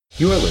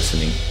You are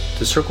listening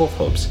to Circle of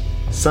Hope's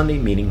Sunday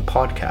Meeting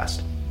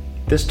Podcast.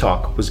 This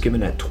talk was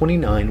given at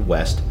 29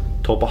 West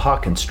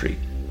Tulpehocken Street.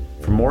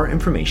 For more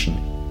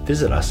information,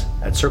 visit us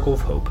at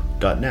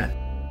circleofhope.net.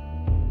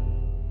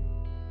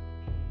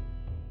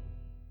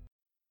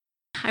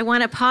 I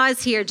want to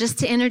pause here just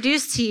to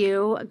introduce to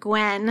you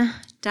Gwen.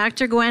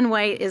 Dr. Gwen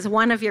White is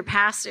one of your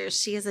pastors.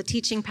 She is a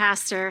teaching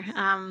pastor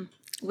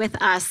with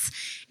us,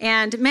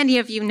 and many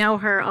of you know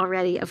her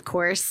already, of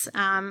course.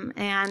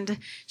 And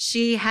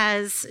she's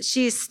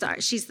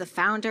the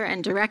founder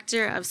and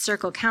director of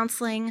Circle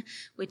Counseling,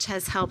 which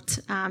has helped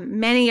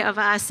many of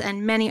us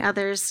and many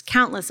others,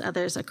 countless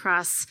others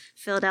across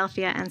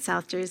Philadelphia and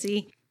South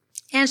Jersey.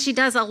 And she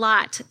does a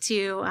lot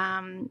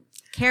to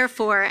care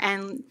for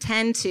and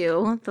tend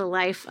to the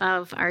life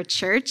of our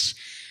church.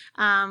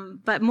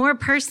 But more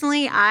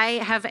personally,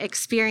 I have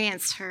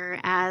experienced her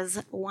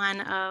as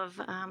one of,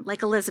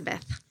 like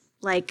Elizabeth,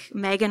 like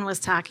Megan was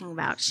talking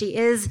about. She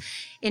is,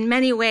 in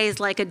many ways,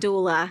 like a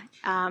doula,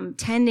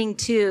 tending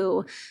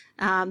to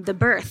the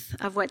birth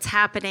of what's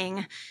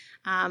happening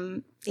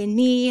in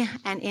me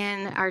and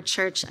in our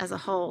church as a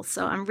whole.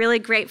 So I'm really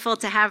grateful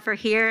to have her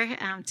here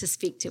to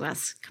speak to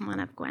us. Come on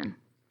up, Gwen.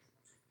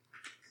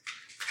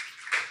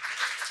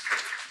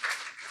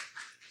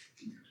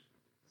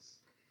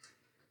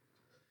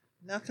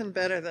 Nothing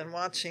better than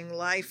watching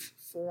life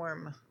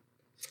form.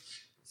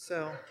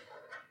 So,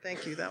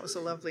 thank you. That was a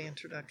lovely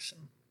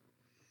introduction.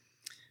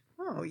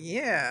 Oh,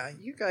 yeah.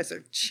 You guys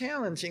are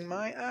challenging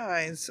my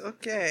eyes.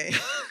 Okay.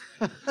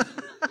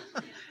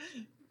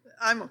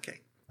 I'm okay.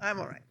 I'm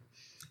all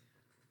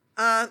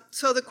right.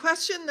 So the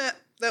question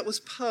that was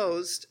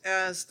posed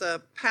as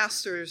the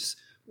pastors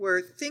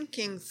were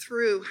thinking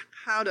through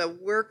how to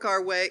work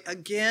our way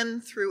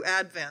again through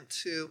Advent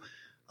to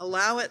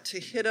allow it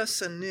to hit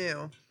us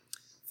anew.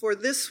 For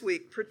this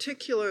week,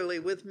 particularly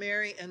with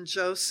Mary and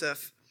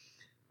Joseph,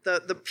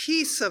 the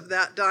piece of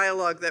that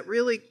dialogue that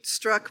really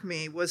struck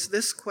me was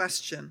this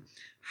question: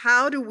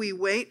 how do we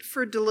wait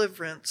for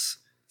deliverance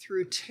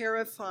through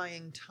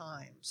terrifying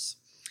times?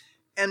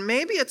 And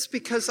maybe it's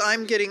because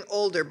I'm getting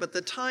older, but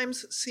the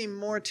times seem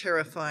more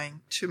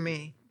terrifying to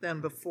me than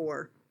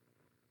before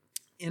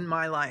in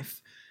my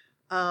life.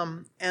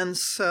 And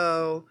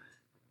so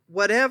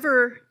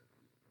whatever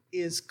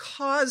is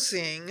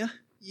causing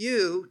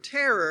you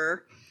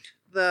terror,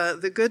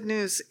 the good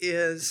news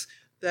is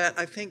that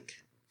I think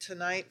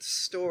tonight's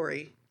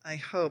story, I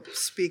hope,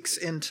 speaks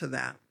into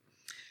that.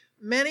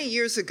 Many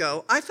years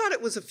ago, I thought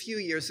it was a few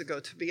years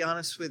ago, to be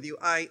honest with you,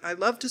 I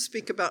love to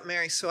speak about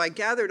Mary, so I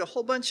gathered a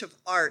whole bunch of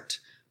art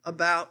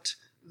about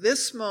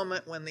this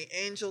moment when the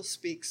angel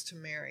speaks to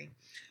Mary.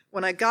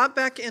 When I got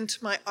back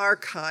into my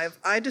archive,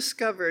 I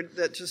discovered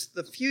that just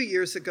the few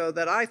years ago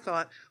that I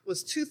thought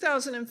was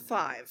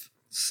 2005.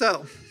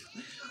 So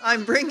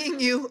I'm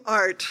bringing you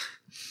art.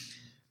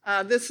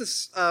 This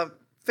is a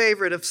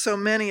favorite of so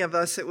many of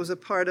us. It was a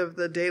part of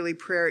the daily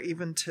prayer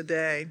even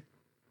today.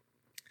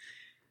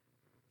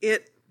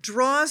 It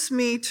draws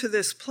me to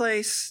this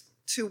place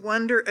to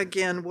wonder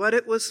again what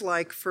it was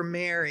like for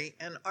Mary,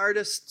 and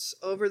artists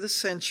over the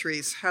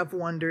centuries have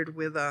wondered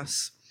with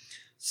us.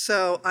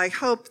 So I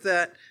hope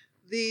that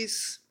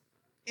these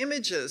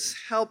images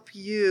help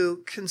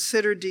you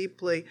consider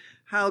deeply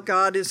how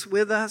God is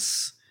with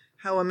us,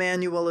 how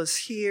Emmanuel is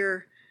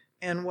here,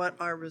 and what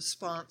our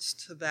response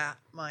to that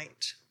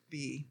might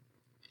be.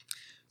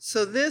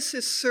 So this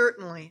is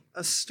certainly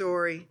a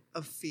story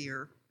of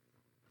fear.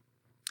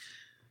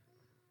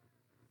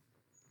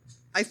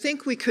 I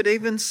think we could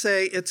even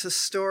say it's a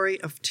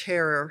story of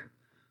terror.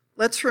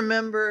 Let's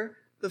remember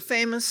the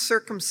famous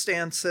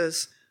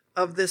circumstances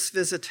of this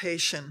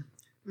visitation.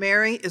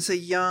 Mary is a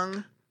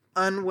young,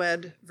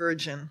 unwed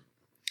virgin.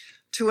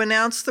 To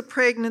announce the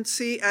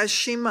pregnancy as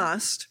she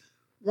must,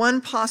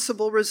 one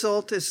possible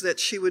result is that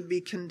she would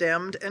be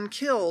condemned and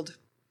killed.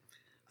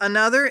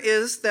 Another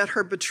is that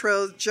her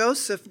betrothed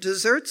Joseph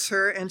deserts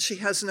her and she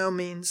has no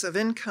means of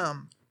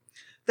income.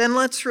 Then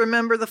let's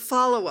remember the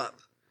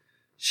follow-up.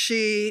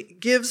 She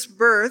gives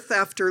birth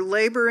after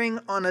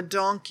laboring on a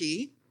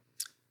donkey.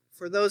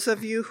 For those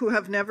of you who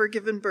have never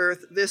given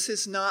birth, this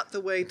is not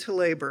the way to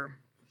labor.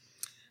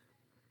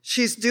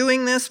 She's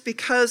doing this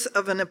because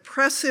of an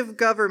oppressive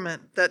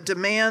government that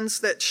demands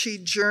that she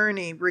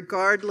journey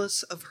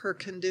regardless of her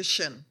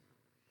condition.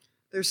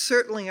 There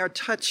certainly are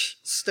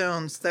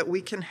touchstones that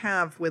we can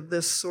have with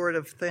this sort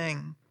of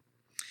thing.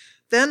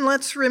 Then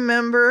let's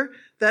remember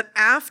that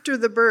after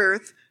the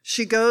birth,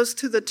 she goes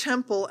to the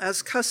temple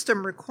as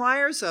custom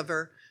requires of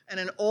her, and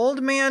an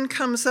old man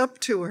comes up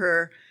to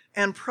her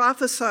and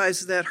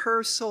prophesies that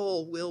her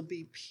soul will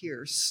be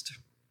pierced.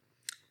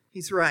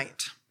 He's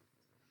right.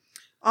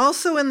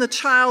 Also in the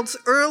child's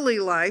early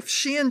life,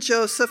 she and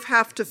Joseph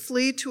have to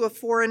flee to a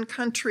foreign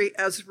country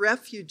as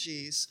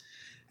refugees,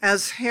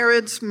 as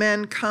Herod's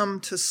men come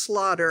to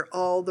slaughter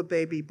all the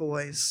baby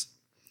boys.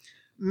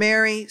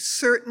 Mary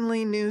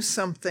certainly knew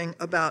something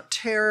about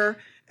terror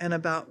and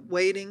about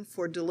waiting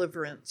for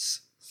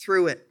deliverance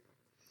through it.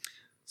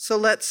 So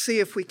let's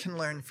see if we can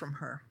learn from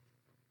her.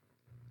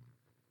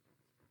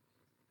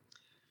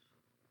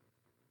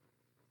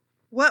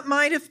 What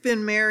might have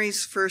been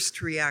Mary's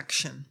first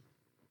reaction?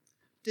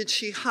 Did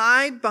she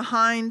hide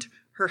behind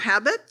her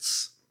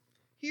habits?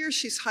 Here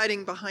she's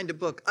hiding behind a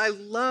book. I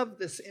love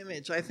this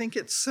image. I think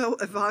it's so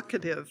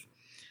evocative.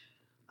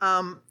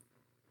 How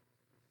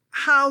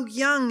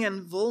young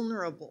and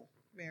vulnerable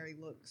Mary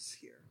looks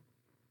here.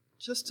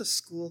 Just a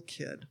school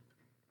kid.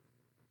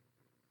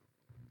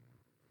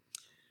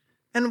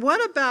 And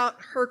what about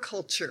her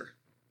culture?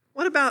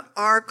 What about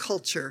our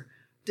culture?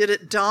 Did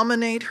it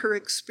dominate her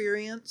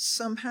experience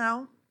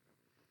somehow?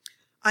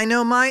 I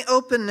know my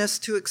openness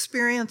to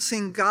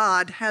experiencing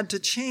God had to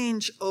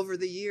change over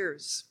the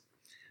years.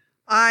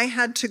 I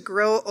had to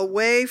grow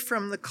away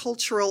from the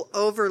cultural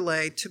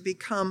overlay to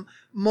become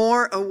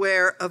more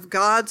aware of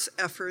God's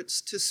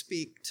efforts to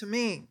speak to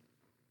me.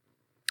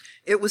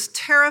 It was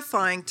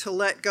terrifying to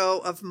let go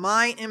of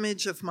my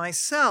image of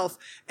myself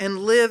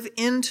and live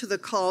into the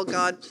call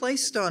God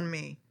placed on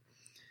me.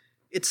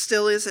 It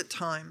still is at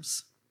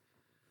times.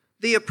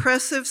 The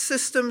oppressive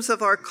systems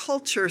of our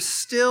culture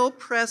still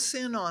press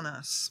in on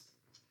us.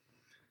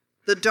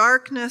 The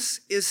darkness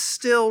is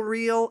still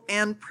real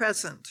and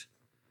present,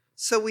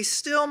 so we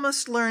still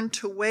must learn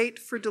to wait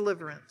for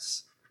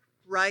deliverance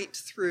right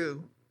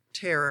through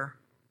terror.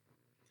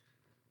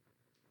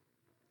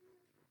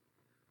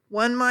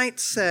 One might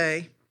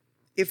say,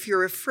 if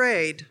you're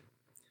afraid,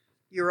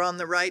 you're on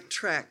the right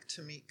track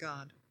to meet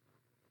God.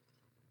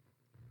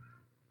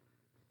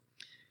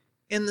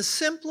 In the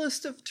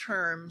simplest of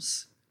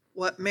terms,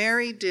 what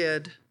Mary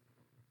did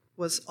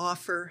was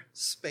offer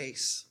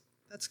space.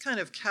 That's kind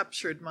of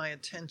captured my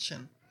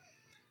attention.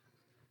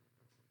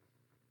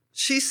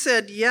 She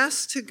said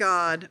yes to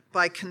God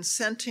by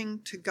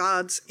consenting to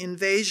God's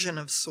invasion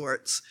of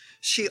sorts.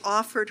 She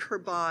offered her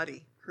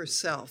body,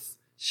 herself.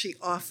 She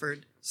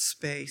offered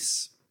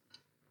space.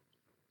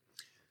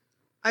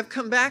 I've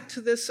come back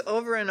to this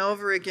over and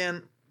over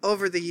again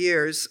over the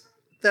years,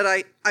 that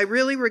I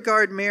really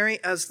regard Mary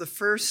as the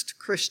first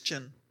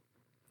Christian.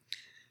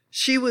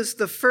 She was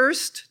the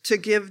first to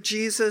give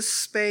Jesus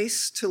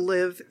space to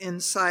live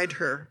inside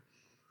her.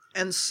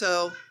 And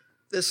so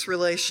this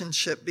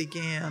relationship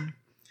began.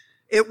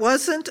 It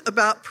wasn't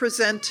about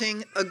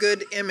presenting a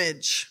good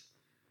image.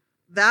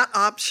 That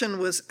option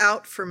was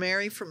out for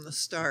Mary from the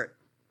start.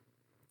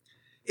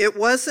 It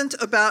wasn't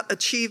about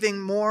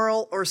achieving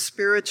moral or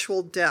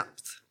spiritual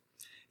depth.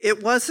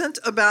 It wasn't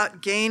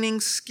about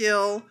gaining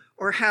skill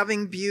or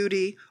having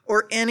beauty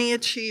or any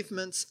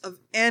achievements of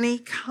any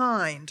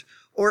kind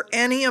or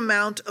any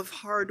amount of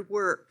hard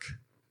work.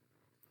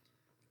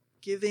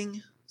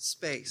 Giving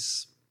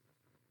space.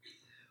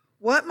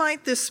 What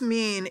might this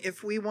mean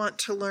if we want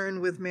to learn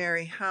with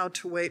Mary how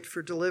to wait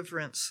for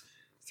deliverance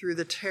through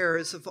the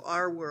terrors of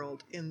our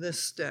world in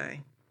this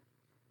day?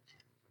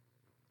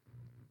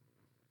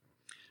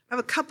 I have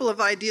a couple of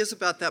ideas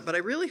about that, but I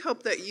really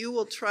hope that you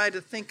will try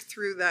to think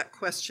through that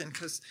question,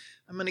 because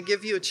I'm going to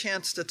give you a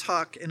chance to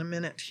talk in a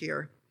minute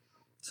here.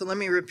 So let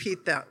me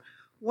repeat that.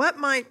 What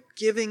might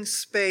giving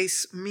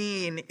space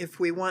mean if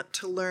we want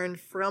to learn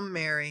from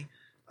Mary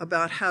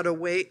about how to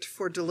wait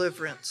for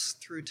deliverance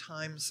through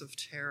times of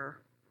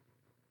terror?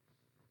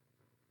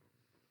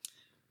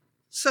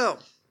 So,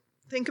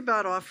 think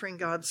about offering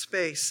God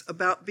space,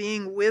 about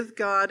being with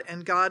God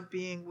and God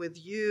being with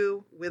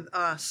you, with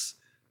us,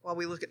 while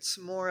we look at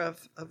some more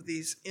of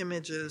these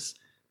images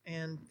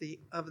and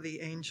of the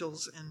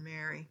angels and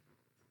Mary.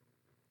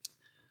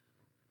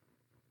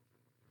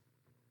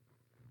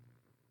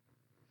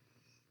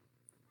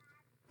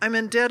 I'm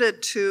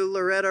indebted to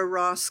Loretta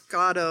Ross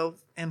Gatto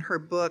and her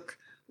book,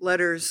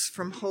 Letters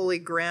from Holy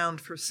Ground,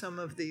 for some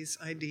of these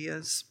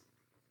ideas.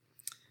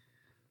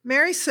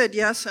 Mary said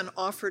yes and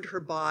offered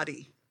her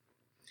body,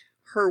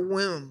 her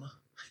womb,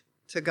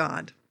 to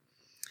God.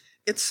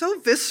 It's so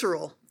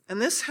visceral,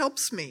 and this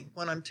helps me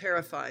when I'm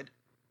terrified.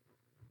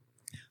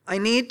 I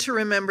need to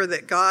remember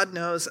that God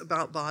knows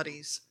about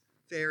bodies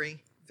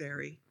very,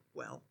 very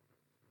well.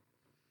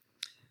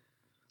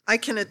 I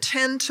can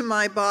attend to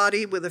my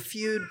body with a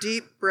few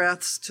deep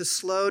breaths to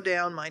slow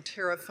down my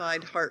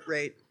terrified heart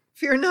rate.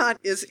 Fear not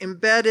is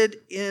embedded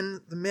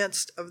in the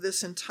midst of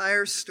this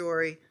entire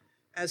story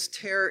as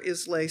terror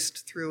is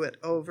laced through it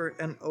over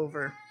and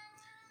over.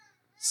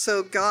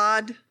 So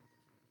God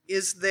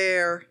is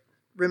there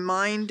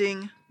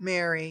reminding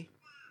Mary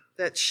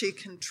that she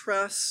can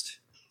trust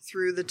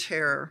through the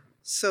terror.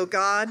 So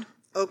God,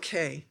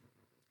 okay,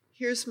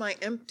 here's my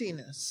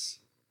emptiness.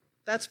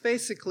 That's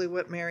basically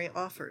what Mary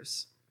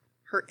offers,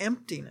 her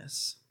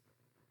emptiness.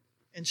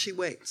 And she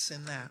waits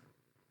in that.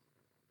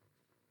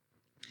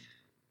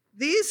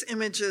 These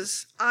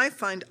images I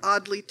find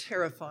oddly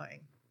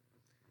terrifying.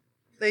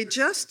 They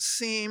just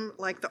seem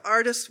like the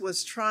artist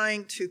was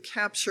trying to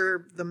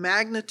capture the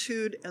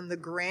magnitude and the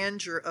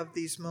grandeur of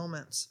these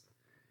moments.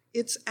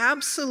 It's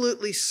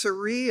absolutely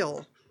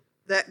surreal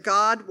that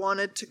God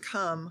wanted to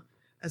come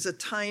as a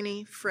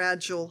tiny,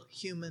 fragile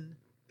human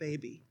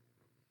baby.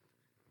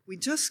 We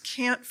just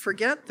can't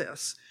forget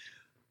this.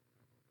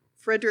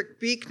 Frederick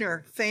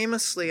Buechner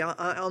famously,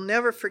 I'll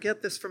never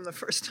forget this from the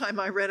first time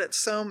I read it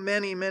so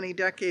many, many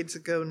decades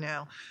ago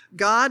now.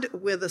 God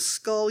with a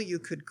skull you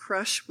could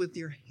crush with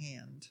your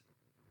hand.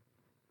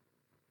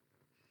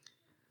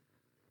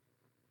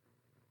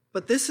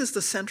 But this is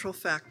the central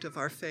fact of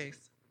our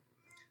faith.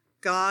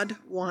 God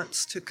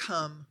wants to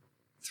come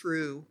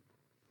through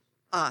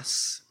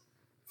us,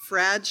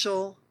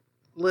 fragile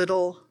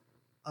little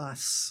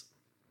us.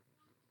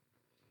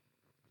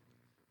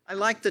 I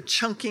like the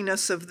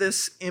chunkiness of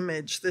this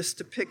image, this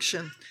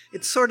depiction.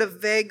 Its sort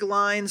of vague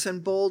lines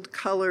and bold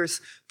colors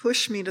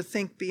push me to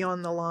think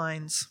beyond the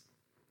lines.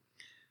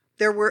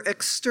 There were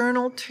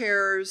external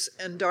terrors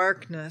and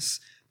darkness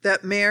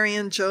that Mary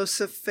and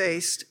Joseph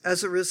faced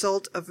as a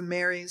result of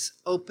Mary's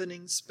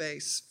opening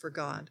space for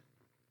God.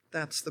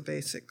 That's the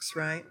basics,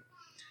 right?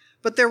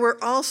 But there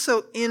were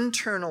also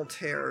internal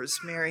terrors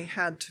Mary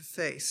had to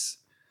face.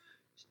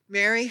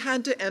 Mary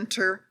had to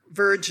enter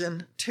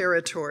virgin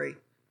territory.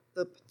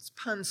 The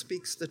pun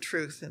speaks the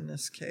truth in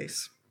this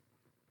case.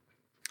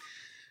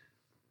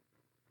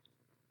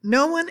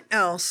 No one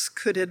else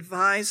could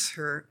advise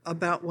her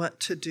about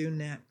what to do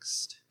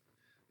next.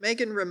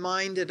 Megan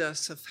reminded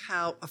us of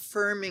how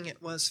affirming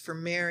it was for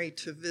Mary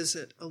to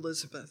visit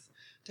Elizabeth,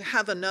 to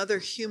have another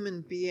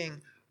human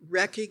being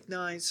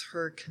recognize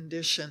her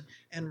condition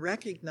and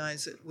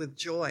recognize it with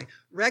joy,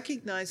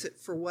 recognize it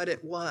for what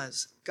it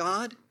was,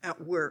 God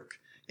at work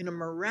in a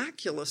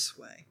miraculous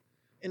way,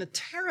 in a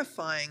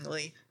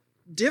terrifyingly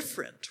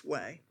different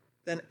way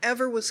than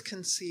ever was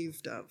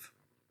conceived of.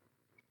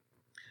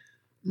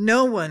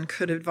 No one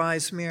could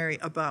advise Mary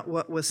about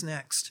what was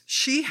next.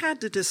 She had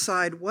to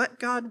decide what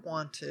God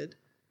wanted,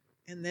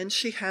 and then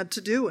she had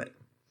to do it.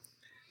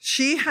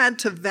 She had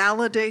to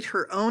validate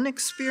her own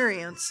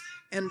experience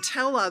and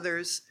tell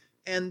others,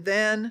 and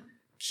then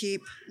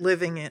keep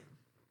living it.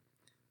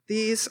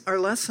 These are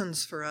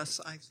lessons for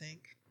us, I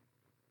think.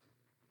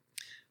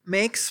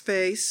 Make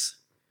space,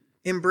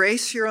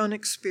 embrace your own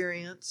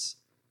experience,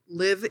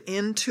 live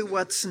into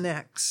what's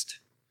next.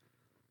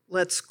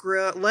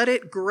 Let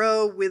it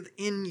grow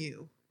within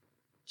you.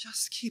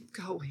 Just keep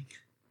going.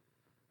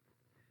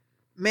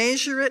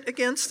 Measure it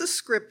against the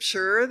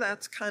scripture.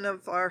 That's kind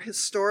of our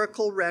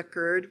historical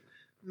record.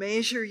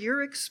 Measure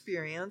your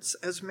experience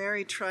as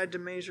Mary tried to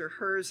measure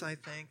hers, I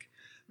think.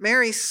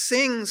 Mary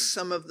sings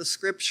some of the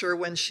scripture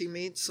when she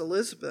meets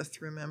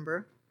Elizabeth,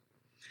 remember?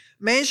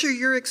 Measure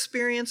your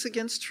experience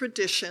against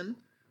tradition,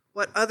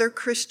 what other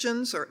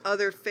Christians or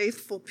other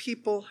faithful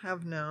people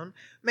have known.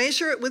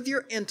 Measure it with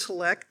your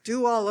intellect.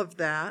 Do all of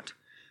that.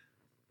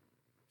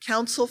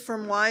 Counsel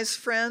from wise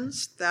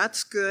friends,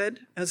 that's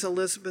good, as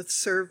Elizabeth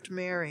served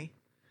Mary.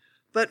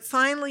 But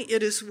finally,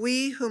 it is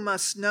we who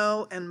must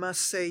know and must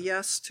say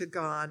yes to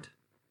God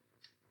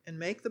and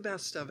make the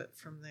best of it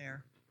from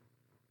there.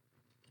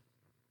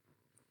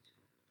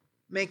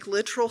 Make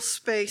literal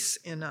space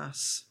in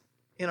us,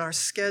 in our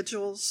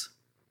schedules,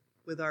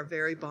 with our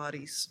very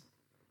bodies.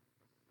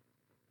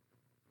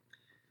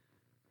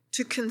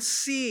 To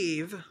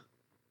conceive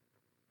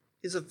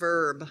is a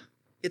verb.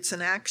 It's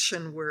an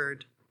action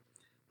word.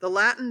 The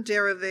Latin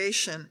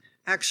derivation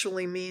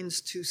actually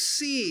means to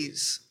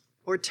seize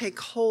or take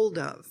hold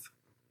of.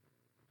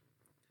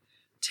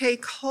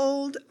 Take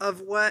hold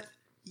of what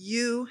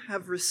you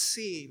have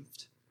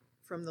received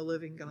from the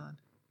living God.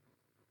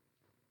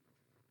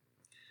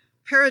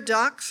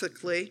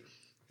 Paradoxically,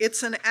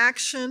 it's an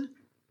action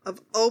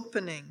of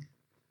opening,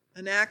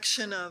 an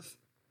action of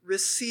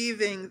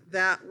receiving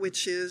that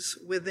which is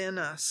within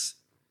us.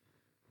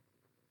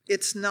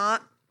 It's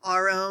not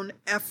our own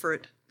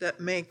effort that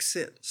makes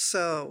it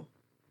so.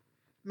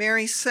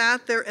 Mary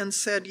sat there and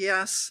said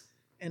yes,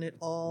 and it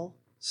all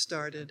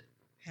started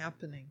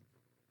happening.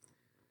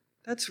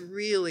 That's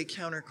really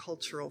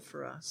countercultural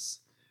for us.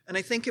 And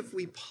I think if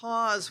we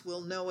pause,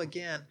 we'll know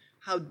again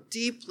how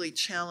deeply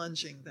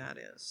challenging that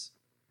is.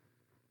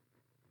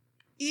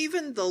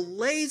 Even the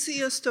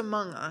laziest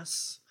among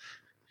us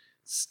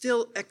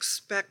still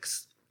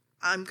expects,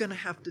 I'm going to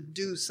have to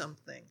do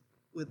something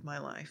with my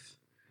life.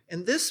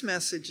 And this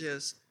message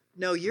is,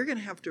 no, you're going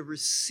to have to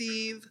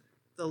receive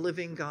the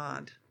living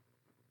God.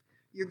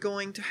 You're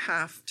going to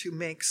have to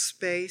make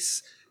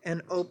space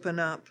and open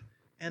up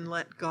and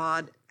let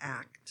God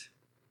act.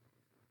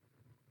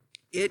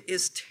 It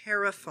is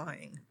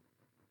terrifying.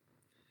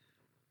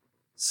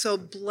 So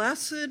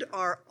blessed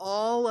are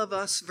all of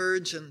us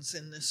virgins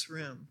in this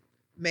room,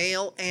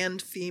 male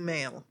and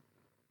female,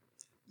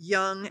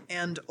 young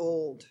and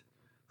old,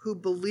 who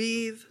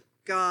believe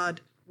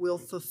God will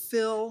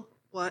fulfill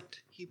what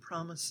he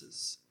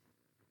promises.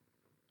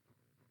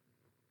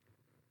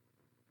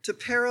 To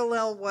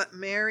parallel what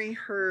Mary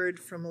heard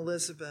from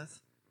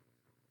Elizabeth,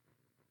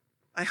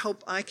 I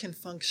hope I can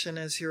function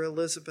as your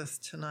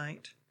Elizabeth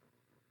tonight.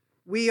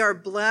 We are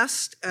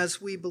blessed as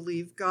we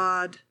believe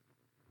God,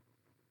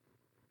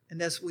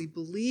 and as we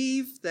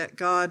believe that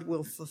God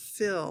will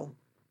fulfill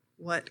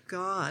what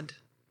God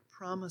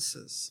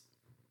promises.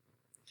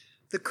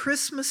 The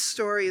Christmas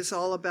story is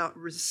all about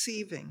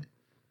receiving.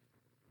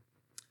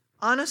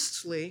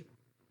 Honestly,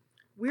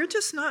 we're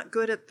just not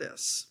good at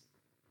this.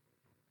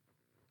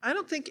 I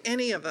don't think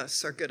any of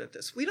us are good at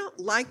this. We don't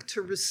like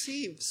to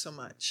receive so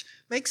much.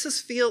 Makes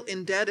us feel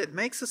indebted,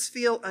 makes us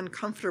feel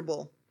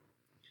uncomfortable.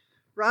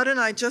 Rod and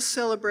I just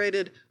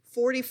celebrated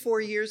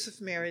 44 years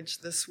of marriage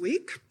this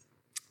week.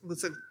 It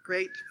was a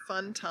great,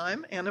 fun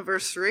time,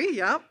 anniversary,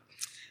 yeah.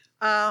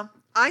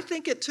 I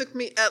think it took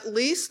me at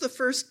least the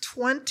first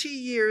 20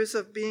 years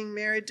of being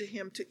married to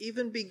him to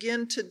even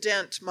begin to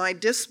dent my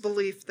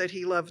disbelief that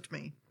he loved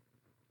me.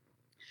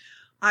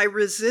 I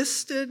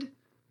resisted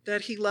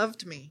that he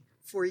loved me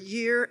for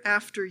year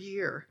after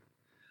year.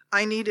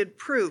 I needed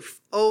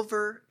proof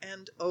over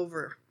and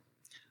over.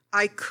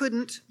 I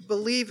couldn't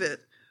believe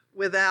it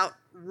without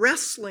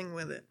wrestling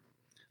with it.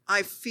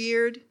 I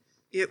feared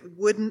it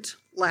wouldn't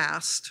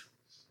last.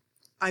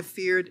 I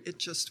feared it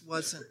just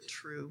wasn't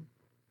true.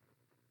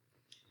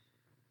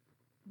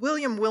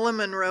 William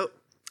Willimon wrote,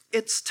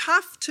 "It's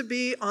tough to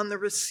be on the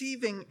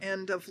receiving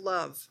end of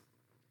love."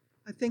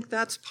 I think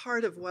that's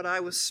part of what I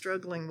was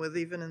struggling with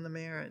even in the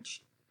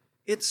marriage.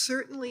 It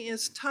certainly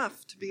is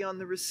tough to be on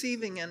the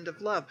receiving end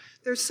of love.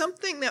 There's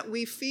something that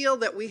we feel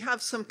that we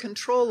have some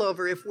control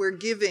over if we're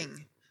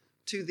giving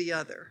to the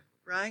other,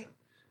 right?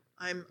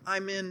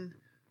 I'm in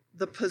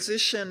the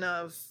position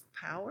of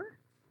power.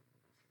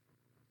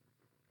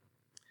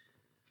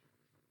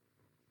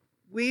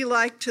 We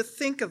like to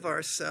think of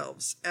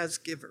ourselves as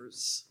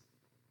givers.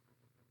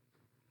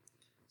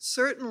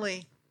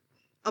 Certainly,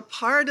 a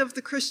part of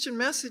the Christian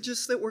message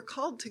is that we're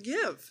called to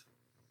give.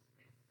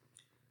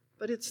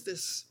 But it's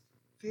this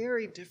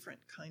very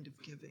different kind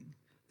of giving.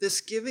 This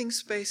giving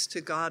space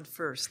to God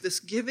first, this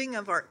giving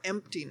of our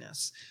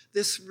emptiness,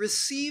 this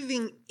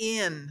receiving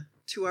in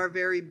to our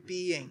very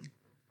being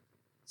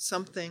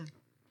something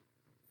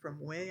from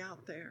way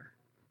out there.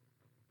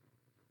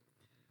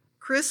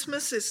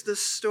 Christmas is the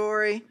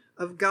story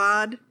of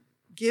God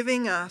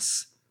giving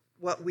us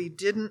what we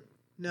didn't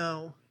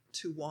know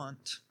to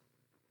want.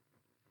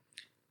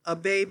 A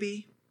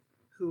baby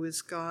who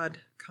is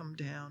God come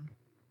down.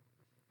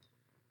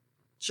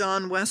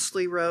 John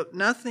Wesley wrote,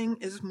 "Nothing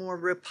is more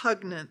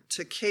repugnant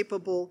to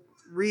capable,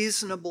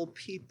 reasonable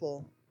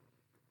people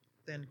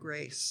than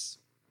grace."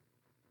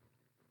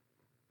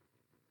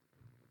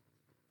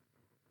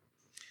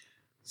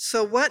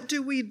 So what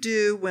do we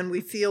do when we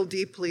feel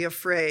deeply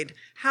afraid?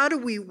 How do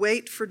we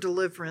wait for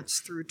deliverance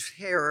through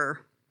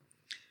terror?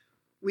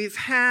 We've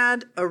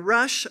had a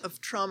rush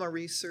of trauma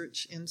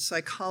research in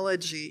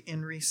psychology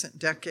in recent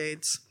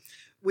decades.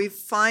 We've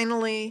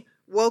finally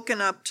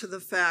woken up to the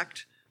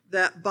fact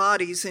that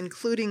bodies,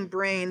 including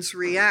brains,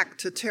 react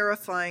to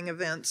terrifying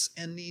events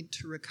and need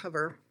to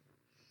recover.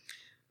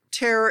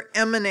 Terror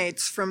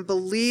emanates from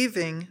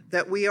believing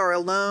that we are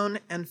alone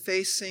and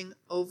facing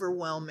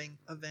overwhelming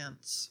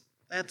events.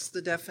 That's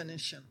the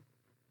definition.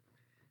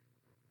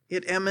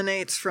 It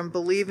emanates from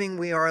believing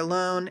we are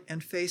alone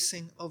and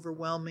facing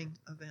overwhelming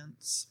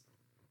events.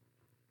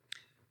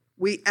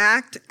 We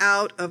act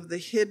out of the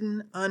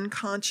hidden,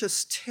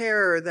 unconscious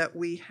terror that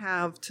we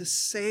have to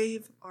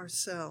save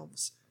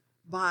ourselves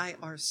by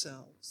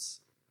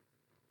ourselves.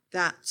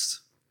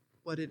 That's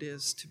what it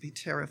is to be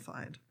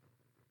terrified.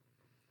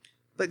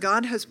 But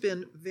God has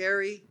been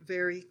very,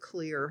 very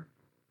clear.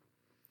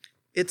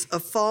 It's a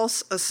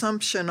false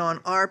assumption on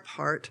our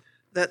part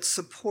that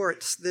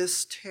supports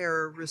this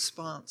terror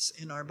response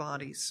in our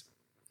bodies.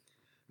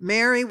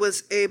 Mary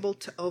was able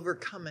to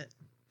overcome it.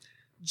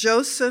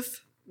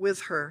 Joseph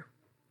with her.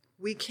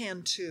 We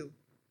can too.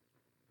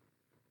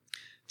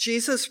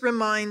 Jesus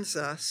reminds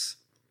us,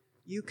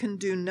 you can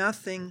do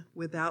nothing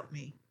without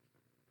me.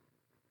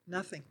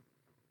 Nothing.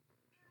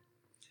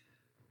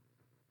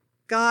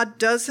 God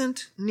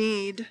doesn't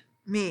need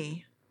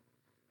me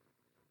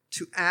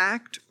to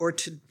act or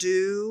to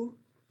do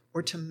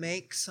or to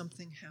make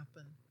something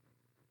happen.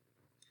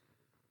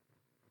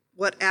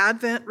 What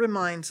Advent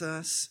reminds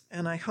us,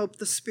 and I hope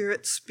the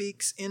Spirit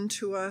speaks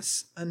into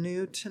us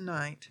anew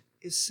tonight,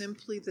 is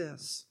simply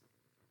this.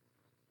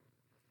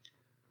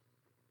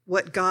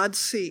 What God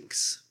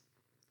seeks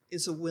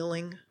is a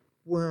willing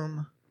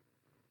womb,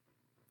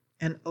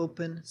 an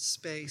open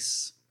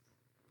space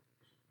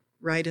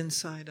right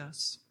inside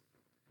us.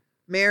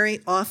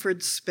 Mary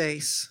offered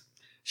space.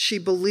 She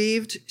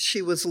believed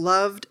she was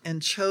loved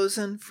and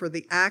chosen for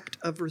the act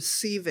of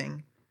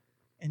receiving,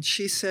 and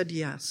she said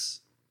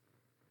yes.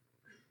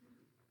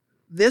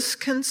 This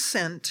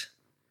consent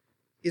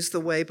is the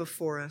way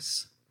before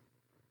us.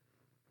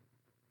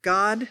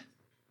 God,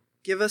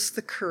 give us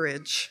the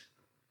courage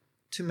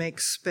to make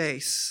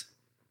space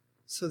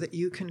so that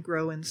you can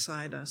grow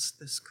inside us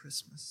this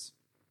Christmas.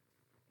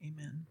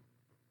 Amen.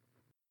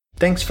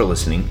 Thanks for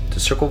listening to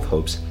Circle of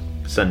Hope's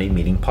Sunday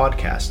Meeting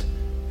Podcast.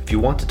 If you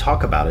want to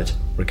talk about it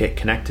or get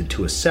connected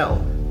to a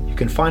cell, you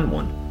can find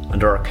one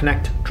under our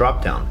Connect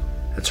dropdown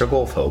at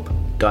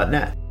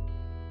circleofhope.net.